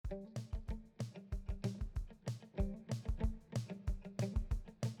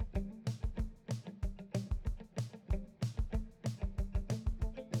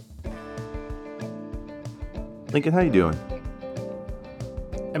Lincoln, how you doing?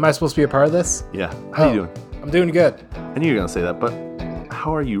 Am I supposed to be a part of this? Yeah. How you doing? I'm doing good. I knew you were going to say that, but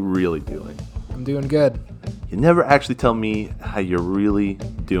how are you really doing? I'm doing good. You never actually tell me how you're really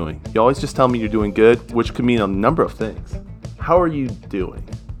doing. You always just tell me you're doing good, which could mean a number of things. How are you doing?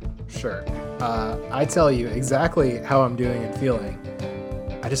 Sure. I tell you exactly how I'm doing and feeling.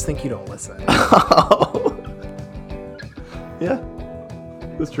 I just think you don't listen. Yeah,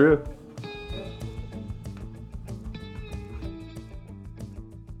 that's true.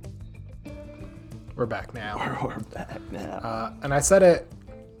 We're back now. We're back now. And I said it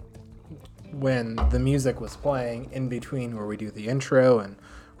when the music was playing in between where we do the intro and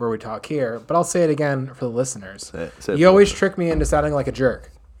where we talk here, but I'll say it again for the listeners. Say it You always trick me into sounding like a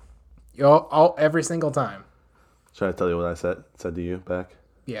jerk. Every single time. Should I tell you what I said to you back?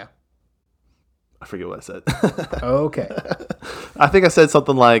 Yeah. I forget what I said. Okay. I think I said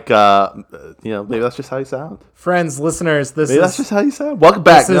something like, maybe that's just how you sound. Friends, listeners, That's just how you sound. Welcome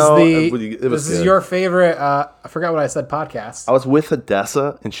back. This is your favorite, I forgot what I said, podcast. I was with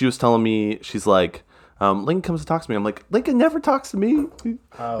Odessa, and she was telling me, she's like, Lincoln comes to talk to me. I'm like, Lincoln never talks to me.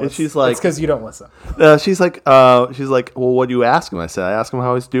 And she's like, it's because you don't listen. she's like, well, what do you ask him? I said, I asked him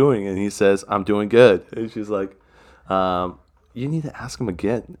how he's doing, and he says, I'm doing good. And she's like, you need to ask him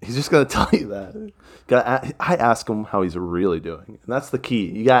again. He's just going to tell you that. I ask him how he's really doing. And that's the key.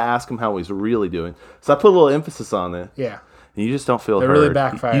 You got to ask him how he's really doing. So I put a little emphasis on it. Yeah. And you just don't feel That heard. really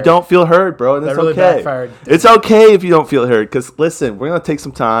backfired. You don't feel heard, bro. And it's really okay. backfired. It's okay if you don't feel heard. Because, listen, we're going to take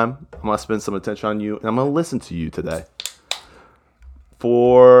some time. I'm going to spend some attention on you. And I'm going to listen to you today.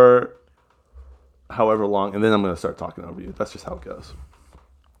 For however long. And then I'm going to start talking over you. That's just how it goes.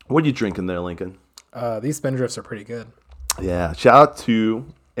 What are you drinking there, Lincoln? These spindrifts are pretty good. Yeah, shout out to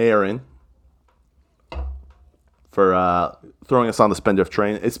Aaron for throwing us on the Spindrift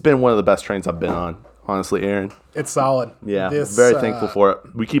train. It's been one of the best trains I've been on, honestly, Aaron. It's solid. Yeah, very thankful for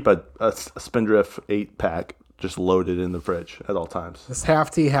it. We keep a Spindrift 8-pack just loaded in the fridge at all times. This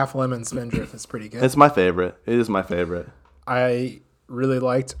half tea, half lemon spindrift is pretty good. It's my favorite. It is my favorite. I really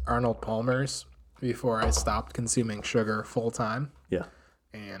liked Arnold Palmer's before I stopped consuming sugar full time. Yeah.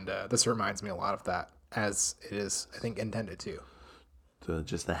 And this reminds me a lot of that, as it is, I think, intended to. So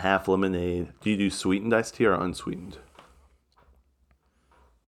just a half lemonade. Do you do sweetened iced tea or unsweetened?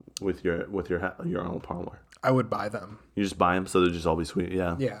 With your Arnold Palmer. I would buy them. You just buy them so they're just always sweet.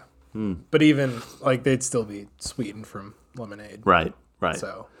 Yeah. Yeah. But even, they'd still be sweetened from lemonade. Right.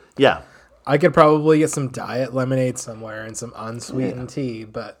 So. Yeah. I could probably get some diet lemonade somewhere and some unsweetened tea,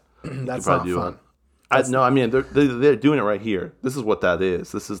 but that's not fun. They're doing it right here. This is what that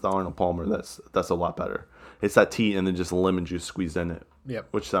is. This is the Arnold Palmer. That's a lot better. It's that tea and then just lemon juice squeezed in it. Yep.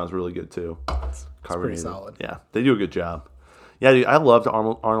 Which sounds really good too. It's pretty solid. Yeah, they do a good job. Yeah, dude, I loved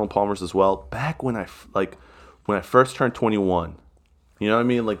Arnold Palmer's as well. Back when I first turned 21. You know what I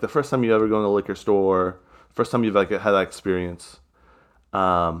mean? Like the first time you ever go to the liquor store, first time you've had that experience.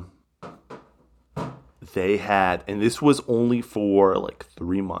 They had, and this was only for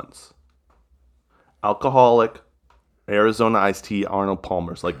 3 months. Alcoholic Arizona iced tea, Arnold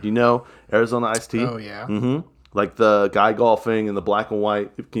Palmer's. Arizona iced tea? Oh, yeah. Mm-hmm. Like the guy golfing in the black and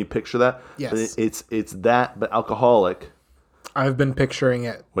white. Can you picture that? Yes. It's that, but alcoholic. I've been picturing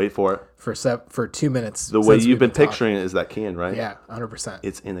it. Wait for it. For 2 minutes. The way you've been picturing it is that can, right? Yeah, 100%.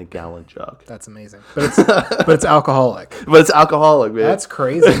 It's in a gallon jug. That's amazing. But it's alcoholic. But it's alcoholic, man. That's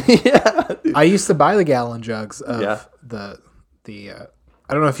crazy. Yeah. I used to buy the gallon jugs of the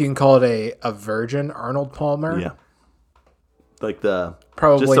I don't know if you can call it a virgin Arnold Palmer. Yeah. Like the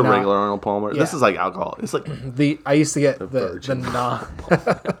probably just a not. regular Arnold Palmer. Yeah. This is like alcohol. It's like I used to get the non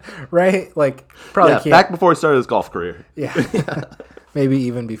right? Probably can't. Back before he started his golf career. Yeah. Maybe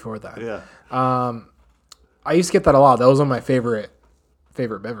even before that. Yeah. I used to get that a lot. That was one of my favorite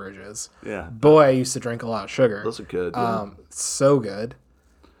beverages. Yeah. Boy, I used to drink a lot of sugar. Those are good. So good.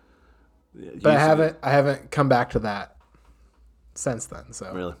 Yeah, but I haven't come back to that since then.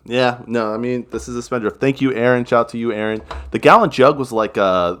 So really, yeah, no, I mean, this is a spindrift. Thank you, Aaron. Shout out to you, Aaron. The gallon jug was like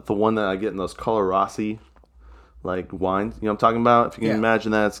the one that I get in those Color Rossi wines. You know what I'm talking about? If you can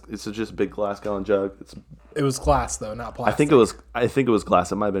imagine that, it's just a big glass gallon jug. It was glass though, not plastic. I think it was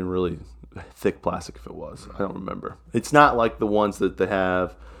glass. It might have been really thick plastic if it was. I don't remember. It's not like the ones that they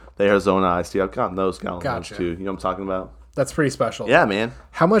have the Arizona iced tea. I've gotten those gallon ones too. You know what I'm talking about? That's pretty special. Yeah, man.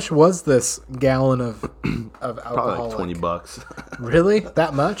 How much was this gallon of alcohol? Probably $20. Really?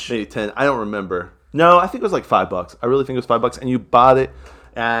 That much? Maybe 10. I don't remember. No, I think it was like $5. I really think it was $5, and you bought it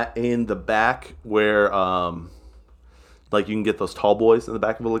in the back where you can get those tall boys in the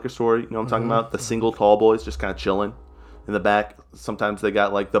back of a liquor store. You know what I'm talking about? The single tall boys just kind of chilling in the back. Sometimes they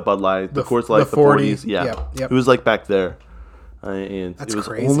got like the Bud Light, the Coors the Light, the 40. 40s. Yeah, Yep. it was like back there, and That's it was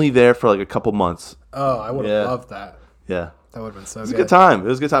crazy. only there for like a couple months. Oh, I would have loved that. Yeah. That would have been so It was a good time. It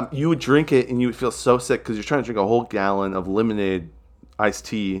was a good time. You would drink it and you would feel so sick because you're trying to drink a whole gallon of lemonade iced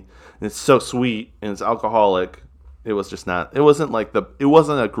tea, and it's so sweet and it's alcoholic. It was just not. It wasn't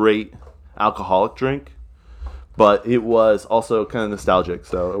a great alcoholic drink, but it was also kind of nostalgic,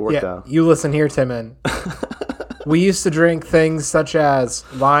 so it worked out. You listen here, Timon. We used to drink things such as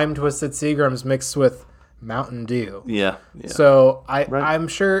lime twisted Seagrams mixed with Mountain Dew. Yeah. So I'm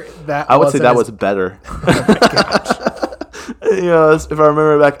sure that I would say that was better. Oh my gosh. If I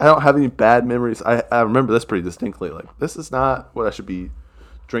remember back, I don't have any bad memories. I remember this pretty distinctly. Like, this is not what I should be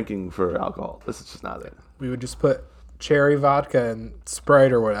drinking for alcohol. This is just not it. We would just put cherry vodka and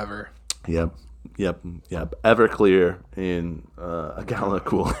Sprite or whatever. Yep. Everclear in a gallon of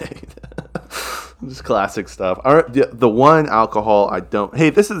Kool-Aid. Just classic stuff. All right, the one alcohol I don't. Hey,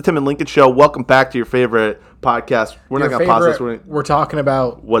 this is the Tim and Lincoln Show. Welcome back to your favorite podcast. We're not going to pause this. We're talking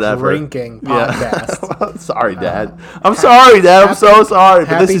about whatever drinking podcast. Sorry, Dad. I'm sorry, Dad. I'm so sorry.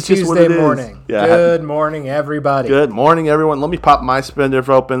 But Happy this is just Tuesday what it morning. Is. Yeah, Good morning, everybody. Good morning, everyone. Let me pop my spender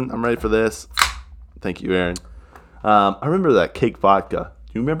open. I'm ready for this. Thank you, Aaron. I remember that cake vodka.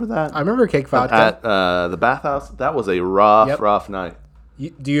 Do you remember that? I remember cake vodka. At the bathhouse. That was a rough night.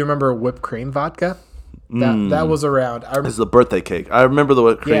 Do you remember whipped cream vodka? That was around. This is the birthday cake. I remember the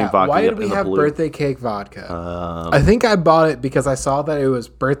whipped cream vodka. Why did we have birthday cake vodka? I think I bought it because I saw that it was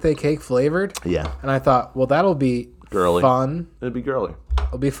birthday cake flavored. Yeah. And I thought, well, that'll be girly. Fun. It'd be girly.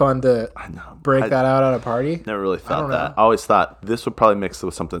 It'll be fun to break that out at a party. Never really thought that. I always thought this would probably mix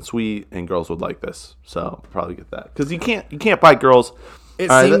with something sweet, and girls would like this. So probably get that because you can't buy girls.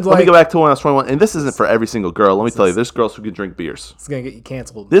 Let me go back to when I was 21, and this isn't for every single girl. Let me tell you, there's girls who can drink beers. It's gonna get you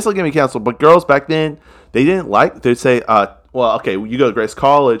canceled. This will get me canceled. But girls back then, they didn't like. They'd say, "Well, okay, you go to Grace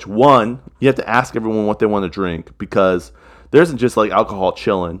College. One, you have to ask everyone what they want to drink because there isn't just like alcohol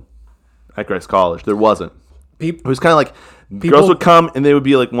chilling at Grace College. There wasn't. It was kind of like girls would come and they would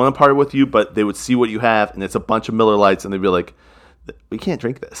be like want to party with you, but they would see what you have, and it's a bunch of Miller Lights, and they'd be like, we can't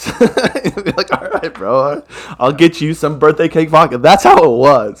drink this. They'd be like, all right, bro, I'll get you some birthday cake vodka. That's how it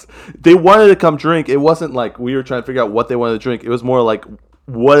was. They wanted to come drink. It wasn't like we were trying to figure out what they wanted to drink. It was more like,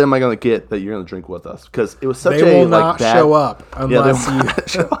 what am I going to get that you're going to drink with us? Because it was such they will not show up unless you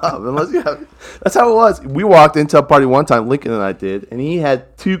show up. Unless you have. That's how it was. We walked into a party one time, Lincoln and I did, and he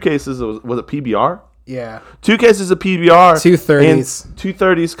had 2 cases of, was it PBR? Yeah. 2 cases of PBR. 230s.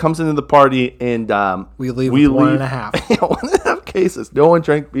 230s comes into the party, and we leave with 1.5. 1.5 cases. No one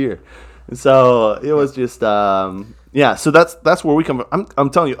drank beer. And so it was just, so that's where we come from. I'm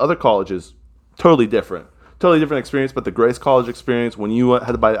telling you, other colleges, totally different experience, but the Grace College experience, when you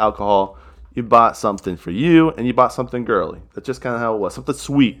had to buy alcohol, you bought something for you, and you bought something girly. That's just kind of how it was. Something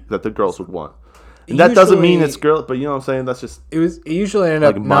sweet that the girls would want. And that doesn't mean it's girl, but you know what I'm saying? That's just... It usually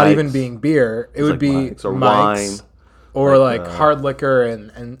ended up not even being beer. It would be Mike's or wine. Or like hard liquor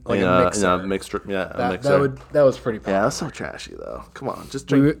and like a mixer. Mixture. Yeah, a mixer. That was pretty popular. Yeah, that's so trashy, though. Come on. Just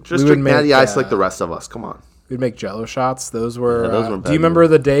drink Natty Ice like the rest of us. Come on. We'd make Jello shots. Those were... were do you remember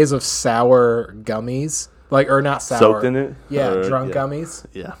the days of sour gummies? Or not sour. Soaked in it? Yeah, drunk gummies.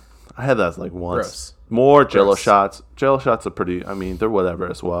 Yeah. I had that like once. Gross. More Jello shots. Jello shots are pretty... I mean, they're whatever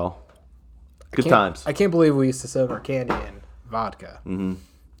as well. Good times. I can't believe we used to soak our candy in vodka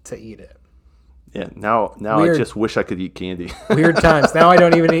to eat it. Yeah, now I just wish I could eat candy. Weird times. Now I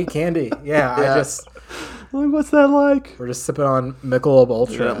don't even eat candy. Yeah. I just... What's that like? We're just sipping on Michelob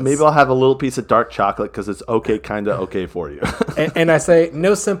Ultra. Yeah, maybe I'll have a little piece of dark chocolate because it's kind of okay for you. and I say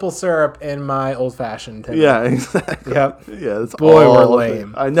no simple syrup in my old fashioned. Yeah, exactly. Yep. Yeah, that's Boy, we're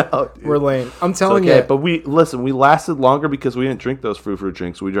lame. I know. Dude. We're lame. I'm telling you. But we lasted longer because we didn't drink those frou-frou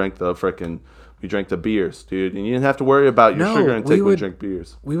drinks. We drank the beers, dude, and you didn't have to worry about your sugar intake when you drink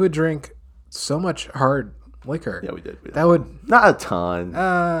beers. We would drink so much hard liquor. Yeah, we did. That would not a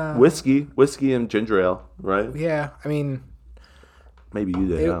ton. Whiskey and ginger ale, right? Yeah, I mean, maybe you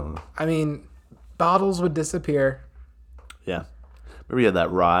did. I don't know. I mean, bottles would disappear. Yeah, remember you had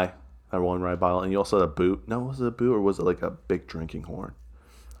that one rye bottle, and you also had a boot. No, was it a boot or was it like a big drinking horn?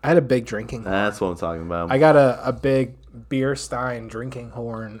 I had a big drinking horn. That's what I'm talking about. I got a big beer stein drinking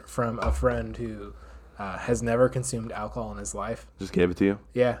horn from a friend who has never consumed alcohol in his life. Just gave it to you?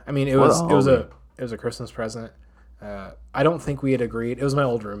 Yeah, I mean it was a Christmas present. I don't think we had agreed. It was my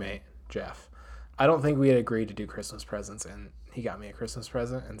old roommate Jeff. I don't think we had agreed to do Christmas presents, and he got me a Christmas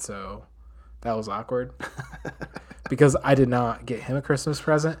present, and so that was awkward because I did not get him a Christmas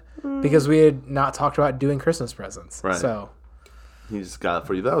present because we had not talked about doing Christmas presents. Right. So he just got it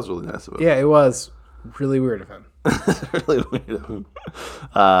for you. That was really nice of him. Yeah, it was. Really weird of him. Really weird of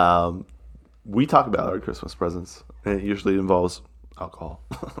him. We talk about our Christmas presents, and it usually involves alcohol.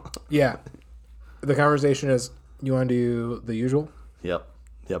 Yeah. The conversation is, you want to do the usual? Yep.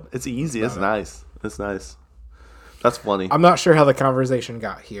 It's easy. It's nice. That's funny. I'm not sure how the conversation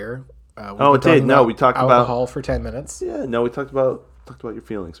got here. It did. No, we talked about alcohol for 10 minutes. Yeah, no, we talked about your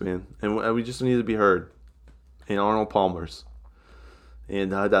feelings, man, and we just need to be heard. And Arnold Palmer's,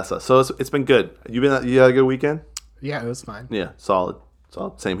 and that's us. So it's been good. You had a good weekend? Yeah, it was fine. Yeah, solid.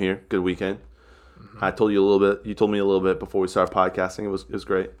 Same here. Good weekend. Mm-hmm. I told you a little bit. You told me a little bit before we started podcasting. It was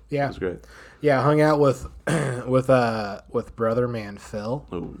great. Yeah, it was great. Yeah, I hung out with brother man Phil.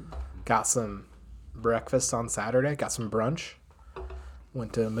 Ooh. Got some breakfast on Saturday. Got some brunch.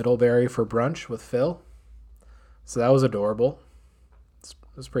 Went to Middlebury for brunch with Phil. So that was adorable.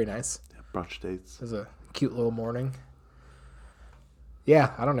 It was pretty nice. Yeah, brunch dates. It was a cute little morning.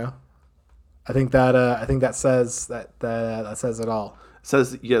 Yeah, I don't know. I think that says that says it all. It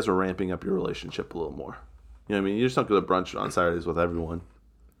says that you guys are ramping up your relationship a little more. You know what I mean? You just don't go to brunch on Saturdays with everyone.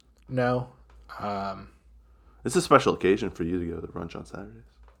 No. It's a special occasion for you to go to brunch on Saturdays.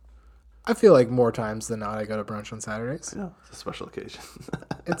 I feel like more times than not I go to brunch on Saturdays. Yeah, it's a special occasion.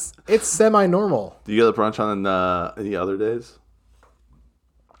 It's semi-normal. Do you go to brunch on any other days?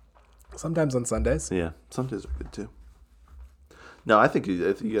 Sometimes on Sundays. Yeah, some days are good too. No, I think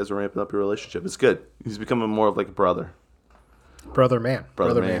you guys are ramping up your relationship. It's good. He's becoming more of like a brother. Brother man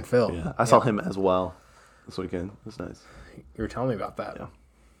Phil. Yeah, I saw him as well this weekend. It was nice. You were telling me about that. Yeah,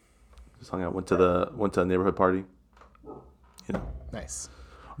 just hung out. Went to a neighborhood party. You know, nice.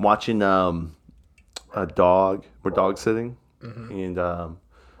 I'm watching a dog. We're dog sitting, and her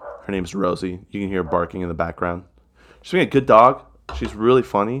name's Rosie. You can hear her barking in the background. She's being a good dog. She's really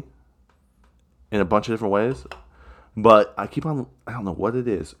funny in a bunch of different ways. But I don't know what it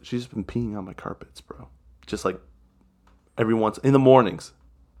is. She's been peeing on my carpets, bro. Just like every once in the mornings.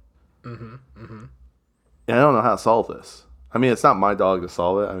 And I don't know how to solve this. I mean, it's not my dog to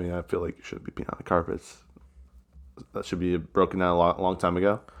solve it. I mean, I feel like you shouldn't be peeing on the carpets. That should be broken down a long time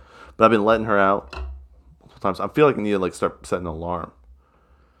ago. But I've been letting her out multiple times. I feel like I need to start setting an alarm.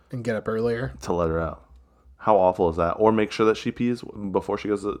 And get up earlier. To let her out. How awful is that? Or make sure that she pees before she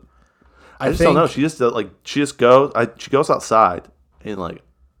goes to... I just don't know. She just goes. She goes outside, and I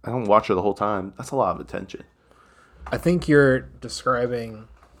don't watch her the whole time. That's a lot of attention. I think you're describing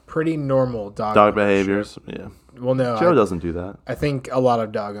pretty normal dog behaviors. Yeah. Well, no, Joe doesn't do that. I think a lot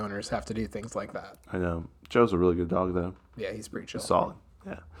of dog owners have to do things like that. I know. Joe's a really good dog, though. Yeah, he's pretty chill. Solid.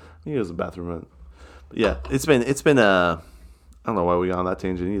 Yeah, he goes to the bathroom. But yeah, it's been I don't know why we got on that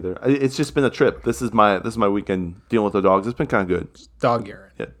tangent either. It's just been a trip. This is my weekend dealing with the dogs. It's been kind of good. Dog urine.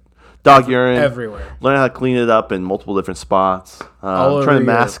 Yeah. Dog urine everywhere. Learn how to clean it up in multiple different spots. Trying to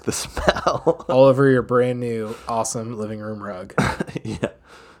mask the smell. All over your brand new, awesome living room rug.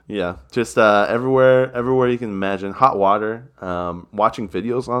 Yeah. Just everywhere you can imagine. Hot water. Watching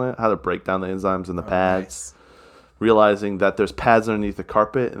videos on it, how to break down the enzymes in the pads. Nice. Realizing that there's pads underneath the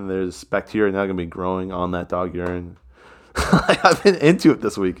carpet and there's bacteria now going to be growing on that dog urine. I've been into it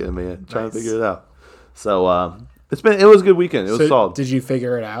this weekend, man. Trying to figure it out. So it was a good weekend. It was solid. Did you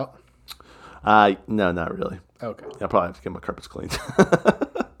figure it out? No, not really. Okay. I probably have to get my carpets cleaned.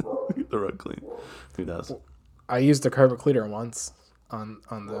 Get the rug clean. Who knows? I used the carpet cleaner once on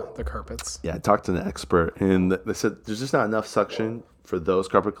the carpets. Yeah, I talked to an expert, and they said there's just not enough suction for those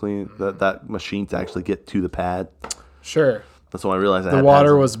carpet clean that machine to actually get to the pad. Sure. That's when I realized the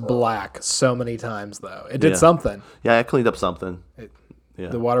water was black so many times, though. It did something. Yeah, I cleaned up something.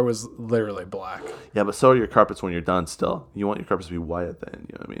 The water was literally black. Yeah, but so are your carpets when you're done still. You want your carpets to be white at the end,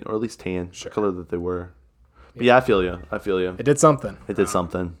 you know what I mean? Or at least tan, the color that they were. But yeah, I feel you. It did something.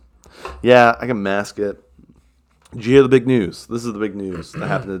 Yeah, I can mask it. Did you hear the big news? This is the big news that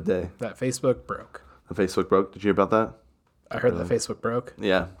happened today. That Facebook broke. The Facebook broke? Did you hear about that? I heard that Facebook broke.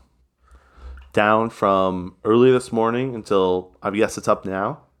 Yeah. Down from early this morning until, I guess it's up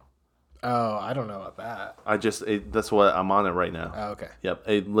now. Oh, I don't know about that. That's what I'm on it right now. Oh, okay. Yep.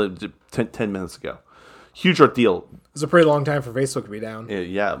 It lived 10 minutes ago. Huge ordeal. It's a pretty long time for Facebook to be down.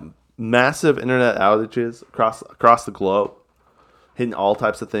 Yeah. Massive internet outages across the globe. Hitting all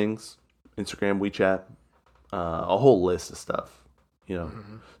types of things. Instagram, WeChat, a whole list of stuff. You know,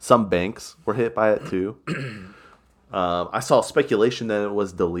 some banks were hit by it too. I saw speculation that it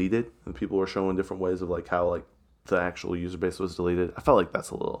was deleted, and people were showing different ways of how the actual user base was deleted. I felt like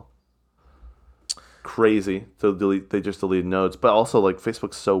that's a little crazy to delete. They just deleted nodes, but also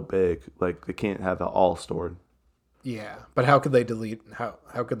Facebook's so big, they can't have it all stored. Yeah, but how could they delete? How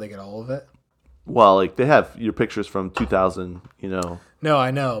could they get all of it? Well, they have your pictures from 2000. You know. No,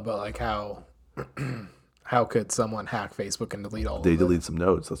 I know, but how How could someone hack Facebook and delete all of it? They deleted some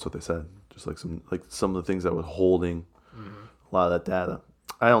nodes. That's what they said. Just like some of the things that were holding a lot of that data.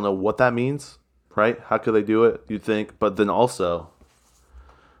 I don't know what that means, right? How could they do it? You'd think, but then also,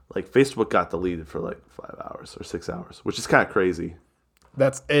 like Facebook got deleted for like 5 hours or 6 hours, which is kind of crazy.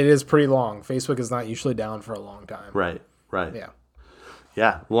 It is pretty long. Facebook is not usually down for a long time. Right.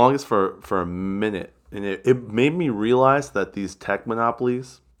 Yeah. Longest for a minute, and it made me realize that these tech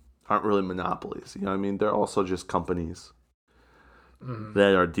monopolies aren't really monopolies. You know what I mean? They're also just companies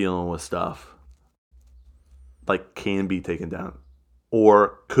that are dealing with stuff like can be taken down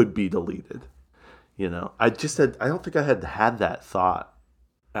or could be deleted. You know, I don't think I had that thought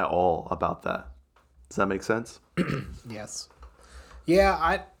at all about that. Does that make sense? Yes. Yeah,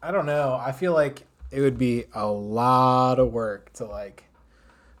 I don't know. I feel like it would be a lot of work to like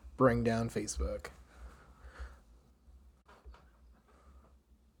bring down Facebook.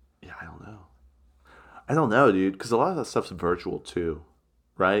 Yeah, I don't know, dude, because a lot of that stuff's virtual too,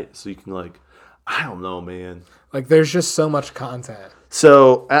 right? So you can I don't know, man. Like, there's just so much content.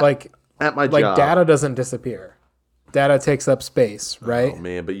 So at my job, data doesn't disappear. Data takes up space, right? Oh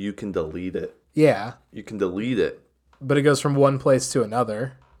man, but you can delete it. Yeah. You can delete it. But it goes from one place to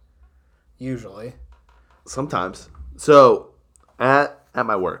another, usually. Sometimes. So at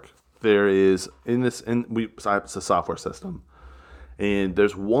my work, there is it's a software system, and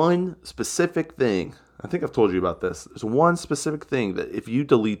there's one specific thing. I think I've told you about this. There's one specific thing that if you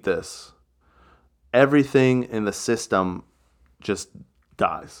delete this, everything in the system just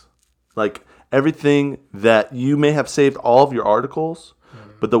dies. Like everything that you may have saved all of your articles,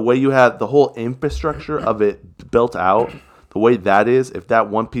 but the way you have the whole infrastructure of it built out, the way that is, if that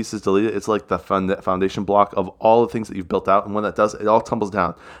one piece is deleted, it's like the foundation block of all the things that you've built out. And when that does, it all tumbles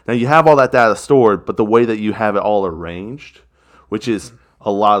down. Now you have all that data stored, but the way that you have it all arranged, which is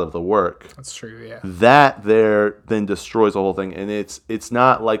a lot of the work. That's true, yeah. That there then destroys the whole thing. And it's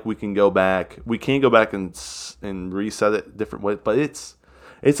not like we can go back. We can't go back and reset it different ways, but it's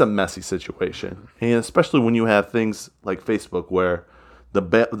a messy situation. And especially when you have things like Facebook where the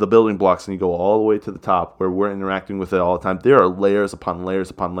building blocks and you go all the way to the top where we're interacting with it all the time. There are layers upon layers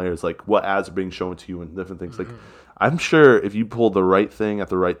upon layers, like what ads are being shown to you and different things. Like I'm sure if you pull the right thing at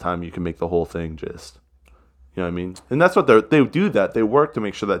the right time, you can make the whole thing just, you know what I mean? And that's what they do that. They work to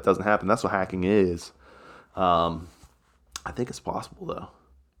make sure that doesn't happen. That's what hacking is. I think it's possible though.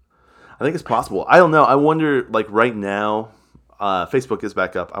 I think it's possible. I don't know. I wonder like right now, Facebook is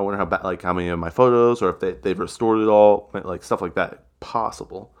back up. I wonder how many of my photos or if they've restored it all, like stuff like that.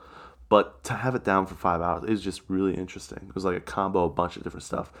 Possible, but to have it down for 5 hours is just really interesting. It was like a combo, a bunch of different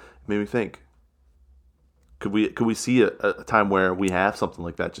stuff. It made me think: could we see a time where we have something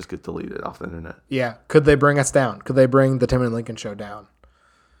like that just get deleted off the internet? Yeah. Could they bring us down? Could they bring the Tim and Lincoln Show down?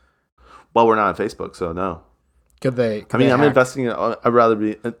 Well, we're not on Facebook, so no. Could they? I'm investing in. I'd rather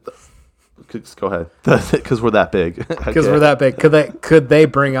be. Go ahead, because we're that big. Because we're that big. Could they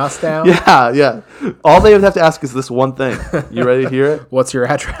bring us down? Yeah. All they would have to ask is this one thing. You ready to hear it? What's your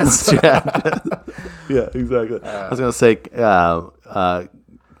address? Yeah, exactly. I was gonna say,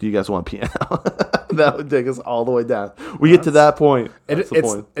 do you guys want a piano? That would take us all the way down. We get to that point.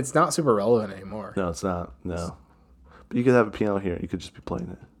 It's not super relevant anymore. No, it's not. No, but you could have a piano here. You could just be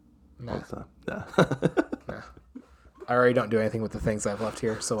playing it all the time. Nah. I already don't do anything with the things I've left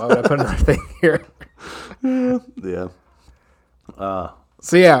here, so why would I put another thing here? Yeah.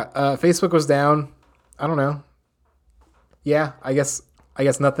 So yeah, Facebook was down. I don't know. Yeah, I guess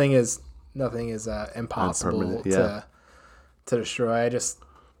nothing is impossible to destroy. I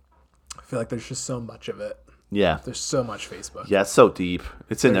feel like there's just so much of it. Yeah. There's so much Facebook. Yeah, it's so deep.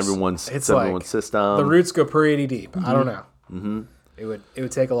 It's in everyone's system. The roots go pretty deep. I don't know. Mm-hmm. It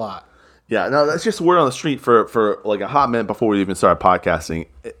would take a lot. Yeah, no, that's just word on the street for like a hot minute before we even started podcasting.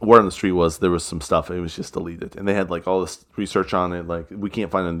 Word on the street was there was some stuff, it was just deleted. And they had like all this research on it, like we can't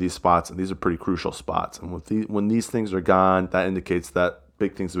find it in these spots, and these are pretty crucial spots. And when these things are gone, that indicates that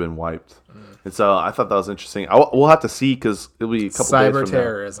big things have been wiped. And so I thought that was interesting. We'll have to see because it'll be a couple days from now. Cyber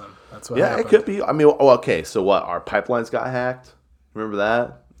terrorism. That's what happened. It could be. I mean, okay, so what? Our pipelines got hacked? Remember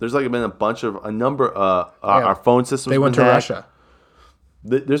that? There's like been a number, our phone systems. They went to Russia.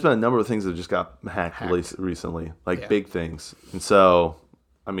 There's been a number of things that just got hacked. Recently, big things. And so,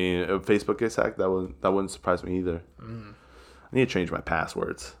 I mean, if Facebook gets hacked, that wouldn't surprise me either. I need to change my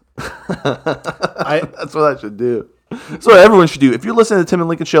passwords. That's what I should do. That's what everyone should do. If you're listening to the Tim and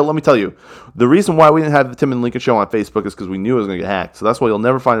Lincoln Show, let me tell you, the reason why we didn't have the Tim and Lincoln Show on Facebook is because we knew it was going to get hacked. So that's why you'll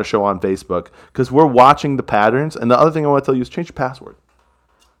never find a show on Facebook, because we're watching the patterns. And the other thing I want to tell you is change your password.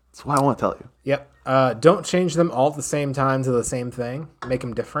 That's what I want to tell you. Yep. Don't change them all at the same time to the same thing. Make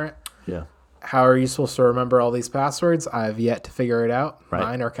them different. Yeah. how are you supposed to remember all these passwords? I've yet to figure it out. Right.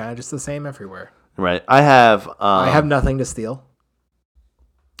 Mine are kind of just the same everywhere. Right. I have nothing to steal.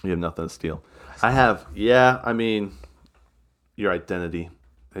 You have nothing to steal. I have, I mean, your identity.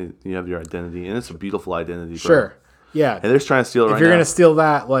 You have your identity, and it's a beautiful identity, bro. Sure. Yeah. And they're just trying to steal it right now. If you're going to steal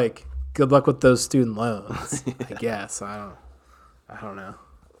that, like, good luck with those student loans, I guess. I don't know.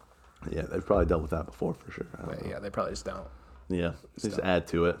 Yeah, they've probably dealt with that before for sure. But yeah, they probably just don't. Yeah, just add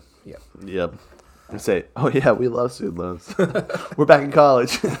to it. Yep. And say, oh yeah, we love student loans. We're back in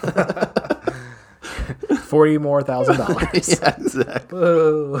college. $40,000 more. Yeah, exactly.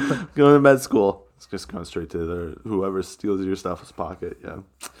 Whoa. Going to med school. It's just going straight to whoever steals your stuff's pocket. Yeah.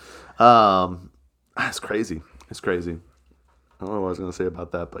 It's crazy. It's crazy. I don't know what I was going to say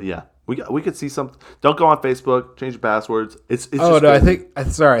about that, but yeah, we could see something. Don't go on Facebook. Change your passwords. It's just crazy.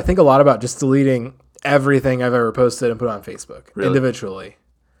 I think a lot about just deleting everything I've ever posted and put on Facebook individually,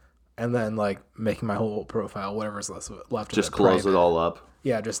 and then like making my whole profile whatever's left. Just close it all up.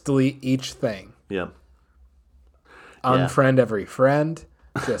 Yeah, just delete each thing. Yeah. Unfriend every friend.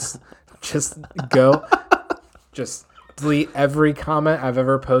 Just go. Just delete every comment I've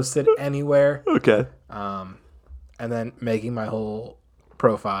ever posted anywhere. Okay. And then making my whole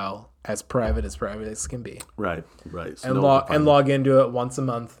profile as private as can be. Right. So and log into it once a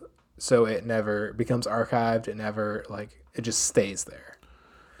month, so it never becomes archived. It never it just stays there.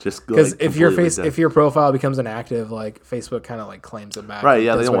 Just because if your profile becomes inactive, like Facebook kind of claims it back. Right.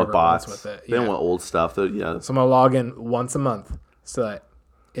 Yeah. They don't want bots with it. They don't want old stuff. Yeah. So I'm gonna log in once a month so that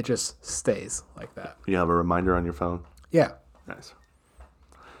it just stays like that. You have a reminder on your phone. Yeah. Nice.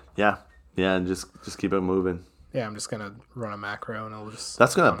 Yeah. And just keep it moving. Yeah, I'm just gonna run a macro and I'll just.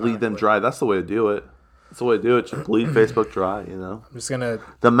 That's gonna bleed them dry. That's the way to do it. That's the way to do it. Just bleed Facebook dry. I'm just gonna.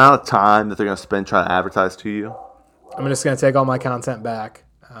 The amount of time that they're gonna spend trying to advertise to you. I'm just gonna take all my content back.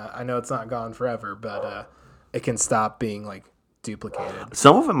 I know it's not gone forever, but it can stop being duplicated.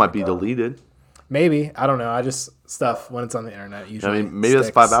 Some of it might be deleted. Maybe, I don't know. I just stuff when it's on the internet usually. I mean, maybe that's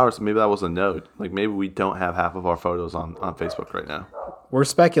 5 hours. Maybe that was a note. Maybe we don't have half of our photos on Facebook right now. We're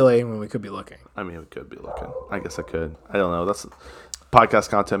speculating when we could be looking. I mean, we could be looking. I guess I could. I don't know. That's podcast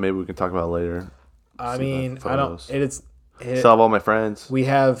content. Maybe we can talk about later. I mean, I don't. Still have all my friends. We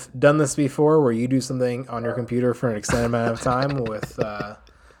have done this before, where you do something on your computer for an extended amount of time with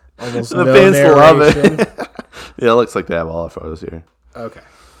almost no narration. The fans love it. Yeah, it looks like they have all our photos here. Okay.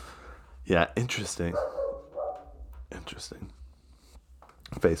 Yeah, interesting.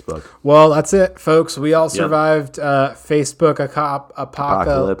 Facebook. Well, that's it, folks. We all survived Facebook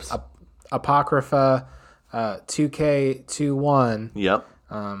apocalypse. Apocrypha 2K21. Yep.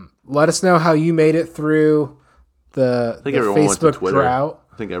 Let us know how you made it through the Facebook drought.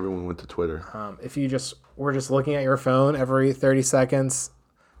 I think everyone went to Twitter. If you were just looking at your phone every 30 seconds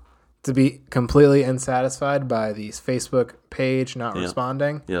to be completely unsatisfied by the Facebook page not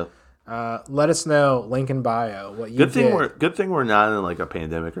responding. Yeah. Let us know. Link in bio. What you did. Good thing we're not in a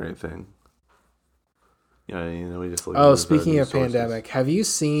pandemic or anything. We just. Speaking of pandemic, have you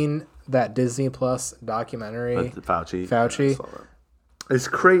seen that Disney Plus documentary? Fauci. It's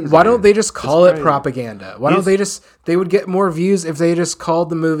crazy. Why don't they just call it propaganda? Why don't they would get more views if they just called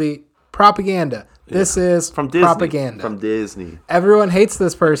the movie propaganda. This is from Disney, propaganda. From Disney. Everyone hates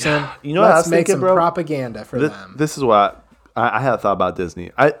this person. You know what I was thinking, bro? Propaganda for them. This is what I had a thought about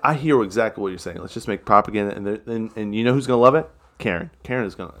Disney. I hear exactly what you're saying. Let's just make propaganda, and you know who's gonna love it? Karen. Karen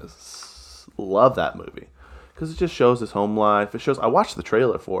is gonna love that movie because it just shows his home life. It shows. I watched the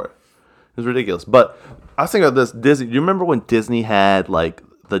trailer for it. It was ridiculous. But I was thinking of this Disney. Do you remember when Disney had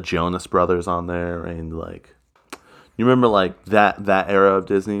the Jonas Brothers on there and you remember that era of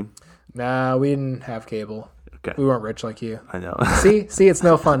Disney? Nah, we didn't have cable. Okay. We weren't rich like you. I know. See, it's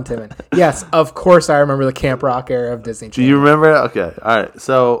no fun, Timon. Yes, of course I remember the Camp Rock era of Disney Channel. Do you remember it? Okay. All right.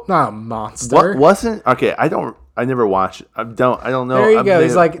 So not a monster. What wasn't okay? I never watched. I don't know. There you go.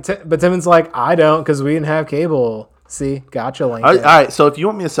 He's but Timon's I don't because we didn't have cable. See, gotcha, Lincoln. All right, so if you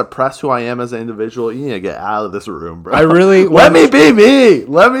want me to suppress who I am as an individual, you need to get out of this room, bro. I really let me be me.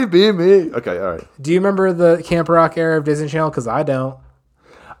 Let me be me. Okay, all right. Do you remember the Camp Rock era of Disney Channel? Because I don't.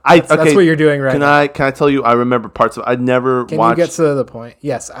 That's what you're doing right now. Can I tell you? I remember parts of. I never. Can you get to the point?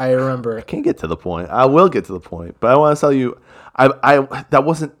 Yes, I remember. I can't get to the point. I will get to the point, but I want to tell you, I that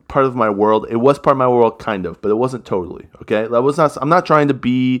wasn't part of my world. It was part of my world, kind of, but it wasn't totally. Okay, that was not. I'm not trying to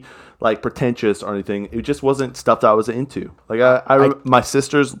be pretentious or anything. It just wasn't stuff that I was into. My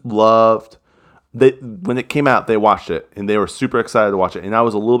sisters loved. When it came out, they watched it and they were super excited to watch it. And I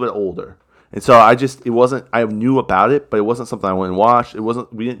was a little bit older, and so it wasn't. I knew about it, but it wasn't something I went and watched. It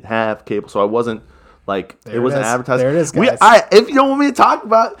wasn't. We didn't have cable, so I wasn't Like There it wasn't it is. advertised. There it is, We, guys. if you don't want me to talk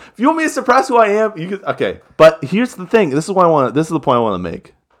about, if you want me to suppress who I am, you could. Okay, but here's the thing. This is what I want. This is the point I want to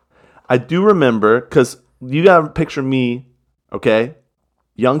make. I do remember because you gotta picture me, okay,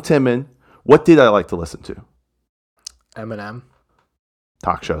 young Timon. What did I like to listen to? Eminem.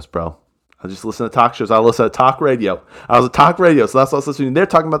 Talk shows, bro. I just listen to talk shows. I listen to talk radio. I was a talk radio, so that's what I was listening to. They're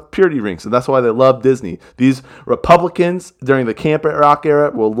talking about the purity rings, and that's why they love Disney. These Republicans during the Camp Rock era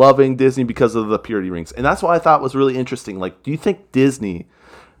were loving Disney because of the purity rings. And that's what I thought was really interesting. Like, do you think Disney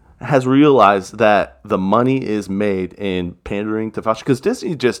has realized that the money is made in pandering to Fauci? Because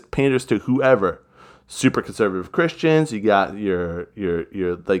Disney just panders to whoever. Super conservative Christians. You got your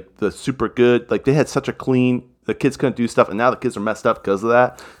like the super good. Like, they had such a clean. The kids couldn't do stuff, and now the kids are messed up because of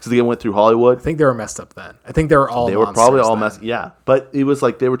that. Because they went through Hollywood. I think they were messed up then. I think they were all. They were probably all messed. Yeah, but it was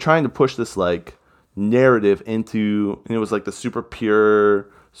like they were trying to push this like narrative into, and it was like the super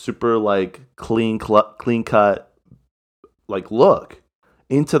pure, super like clean cut like look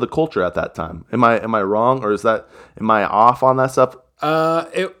into the culture at that time. Am I wrong, or am I off on that stuff?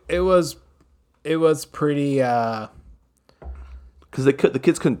 It was pretty. Because the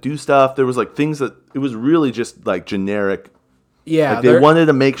kids couldn't do stuff. There was like things that it was really just like generic. Yeah, like they wanted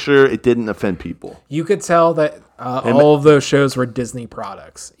to make sure it didn't offend people. You could tell that all of those shows were Disney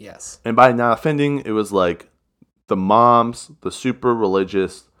products. Yes, and by not offending, it was like the moms, the super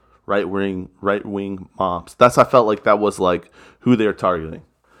religious right wing moms. I felt like that was like who they were targeting.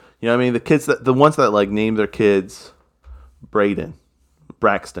 You know what I mean? The ones that like named their kids Braxton,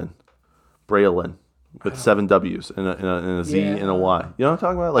 Braylon. With 7 W's and a Z and a Y. You know what I'm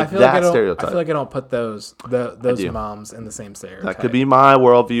talking about? Like that stereotype. I feel like I don't put those moms in the same stereotype. That could be my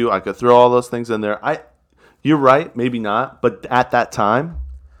worldview. I could throw all those things in there. You're right, maybe not. But at that time,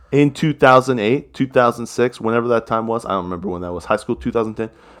 in 2008, 2006, whenever that time was, I don't remember when that was. High school, 2010,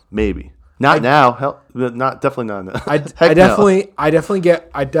 maybe. Not now. Hell, definitely not now. I definitely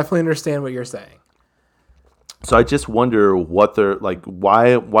understand what you're saying. So I just wonder what they're like.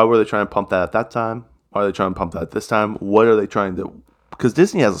 Why were they trying to pump that at that time? Why are they trying to pump that at this time? What are they trying to? Because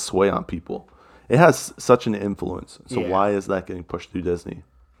Disney has a sway on people. It has such an influence. So why is that getting pushed through Disney?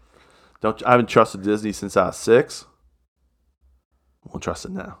 I haven't trusted Disney since I was 6. Won't trust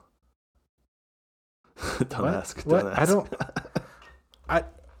it now. Don't ask.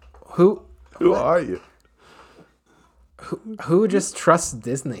 Who are you? Who just trusts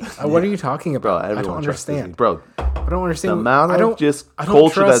Disney? What are you talking about? Bro, I don't understand. Bro, I don't understand. The amount of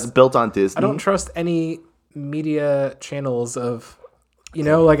culture that's built on Disney. I don't trust any media channels of,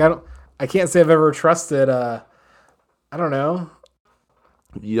 I can't say I've ever trusted, I don't know.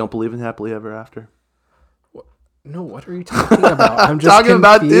 You don't believe in happily ever after? No, what are you talking about? I'm just talking confused.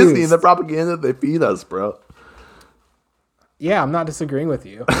 about Disney and the propaganda they feed us, bro. Yeah, I'm not disagreeing with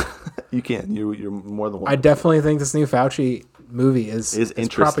you. You can't. You're more than one. I definitely think this new Fauci movie is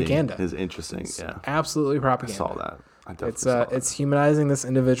propaganda. Is interesting. Yeah, absolutely propaganda. I saw that. I definitely saw that. It's humanizing this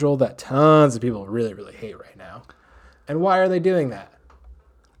individual that tons of people really, really hate right now. And why are they doing that?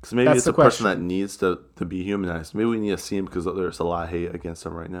 Because maybe it's a person that needs to be humanized. Maybe we need to see him because there's a lot of hate against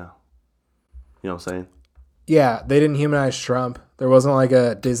him right now. You know what I'm saying? Yeah, they didn't humanize Trump. There wasn't like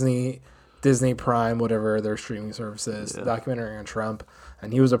a Disney Prime, whatever their streaming services, documentary on Trump.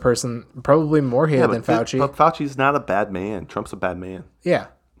 And he was a person probably more hated than Fauci. But Fauci's not a bad man. Trump's a bad man. Yeah.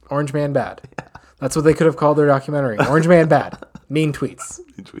 Orange Man Bad. Yeah. That's what they could have called their documentary. Orange Man Bad. Mean tweets.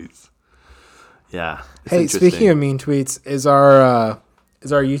 Mean tweets. Yeah. Hey, speaking of mean tweets, is our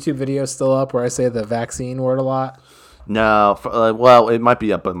YouTube video still up where I say the vaccine word a lot? No. Well, it might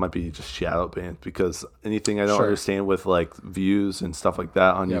be up, but it might be just shadow banned because anything I don't understand with like views and stuff like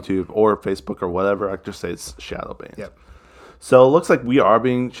that on YouTube or Facebook or whatever, I just say it's shadow banned. Yep. So it looks like we are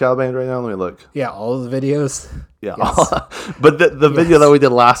being shadow banned right now. Let me look. Yeah, all of the videos. Yeah, yes. But the video that we did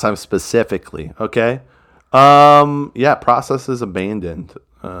last time specifically, okay? Yeah, process is abandoned.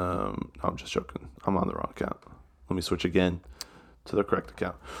 No, I'm just joking. I'm on the wrong account. Let me switch again to the correct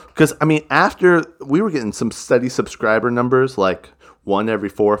account. Because, I mean, after we were getting some steady subscriber numbers, like one every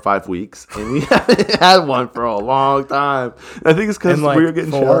 4 or 5 weeks, and we haven't had one for a long time. And I think it's because we were getting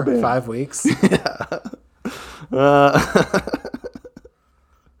shadow banned. 5 weeks? Yeah.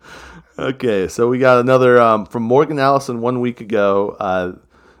 Okay, so we got another from Morgan Allison 1 week ago.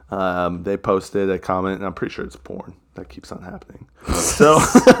 They posted a comment, and I'm pretty sure it's porn. That keeps on happening. So,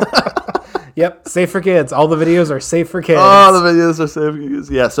 yep, safe for kids. All the videos are safe for kids. All the videos are safe for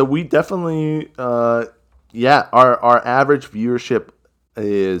kids. Yeah, so we definitely, our average viewership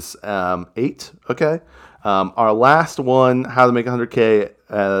is 8. Okay, our last one, How to Make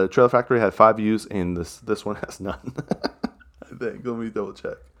 100K, Trailer Factory had 5 views, and this one has none. I think. Let me double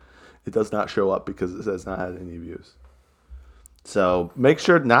check. it does not show up because it has not had any views. So make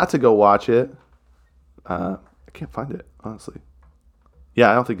sure not to go watch it. I can't find it, honestly.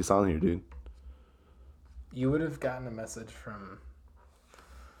 Yeah, I don't think it's on here, dude. You would have gotten a message from...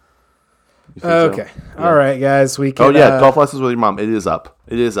 Okay. So? All right, guys. We can, Golf Lessons with Your Mom. It is up.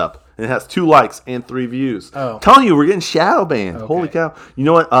 And it has 2 likes and 3 views. Oh. I'm telling you, we're getting shadow banned. Okay. Holy cow. You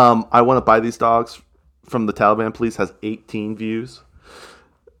know what? I Want to Buy These Dogs from the Taliban Police has 18 views.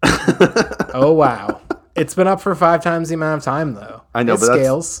 Oh, wow. It's been up for 5 times the amount of time, though. I know, it but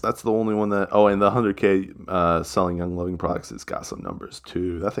scales. that's the only one that... Oh, and the 100K Selling Young Living Products has got some numbers,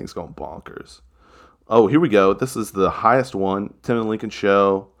 too. That thing's going bonkers. Oh, here we go. This is the highest one. Tim and Lincoln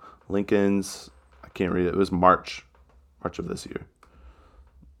Show. Lincoln's... I can't read it. It was March of this year.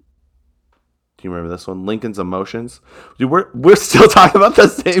 Do you remember this one? Lincoln's Emotions. Dude, we're still talking about the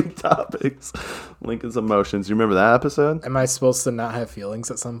same topics. Lincoln's Emotions. You remember that episode? Am I supposed to not have feelings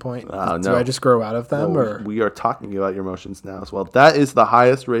at some point? No. Do I just grow out of them? Or We are talking about your emotions now as well. That is the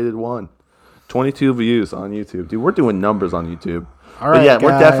highest rated one. 22 views on YouTube. Dude, we're doing numbers on YouTube. All right, yeah, guys.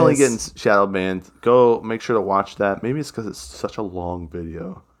 We're definitely getting shadow banned. Go make sure to watch that. Maybe it's because it's such a long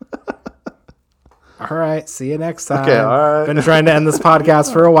video. All right. See you next time. Okay, all right. Been trying to end this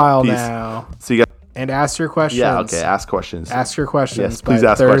podcast for a while Peace. now. See you guys. And ask your questions. Yeah, okay. Ask questions. Ask your questions. Yes, please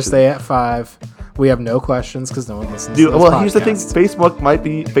by ask Thursday at 5. We have no questions because no one listens Dude, to this well, here's the thing. podcast.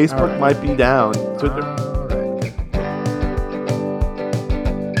 Facebook might be down. Twitter.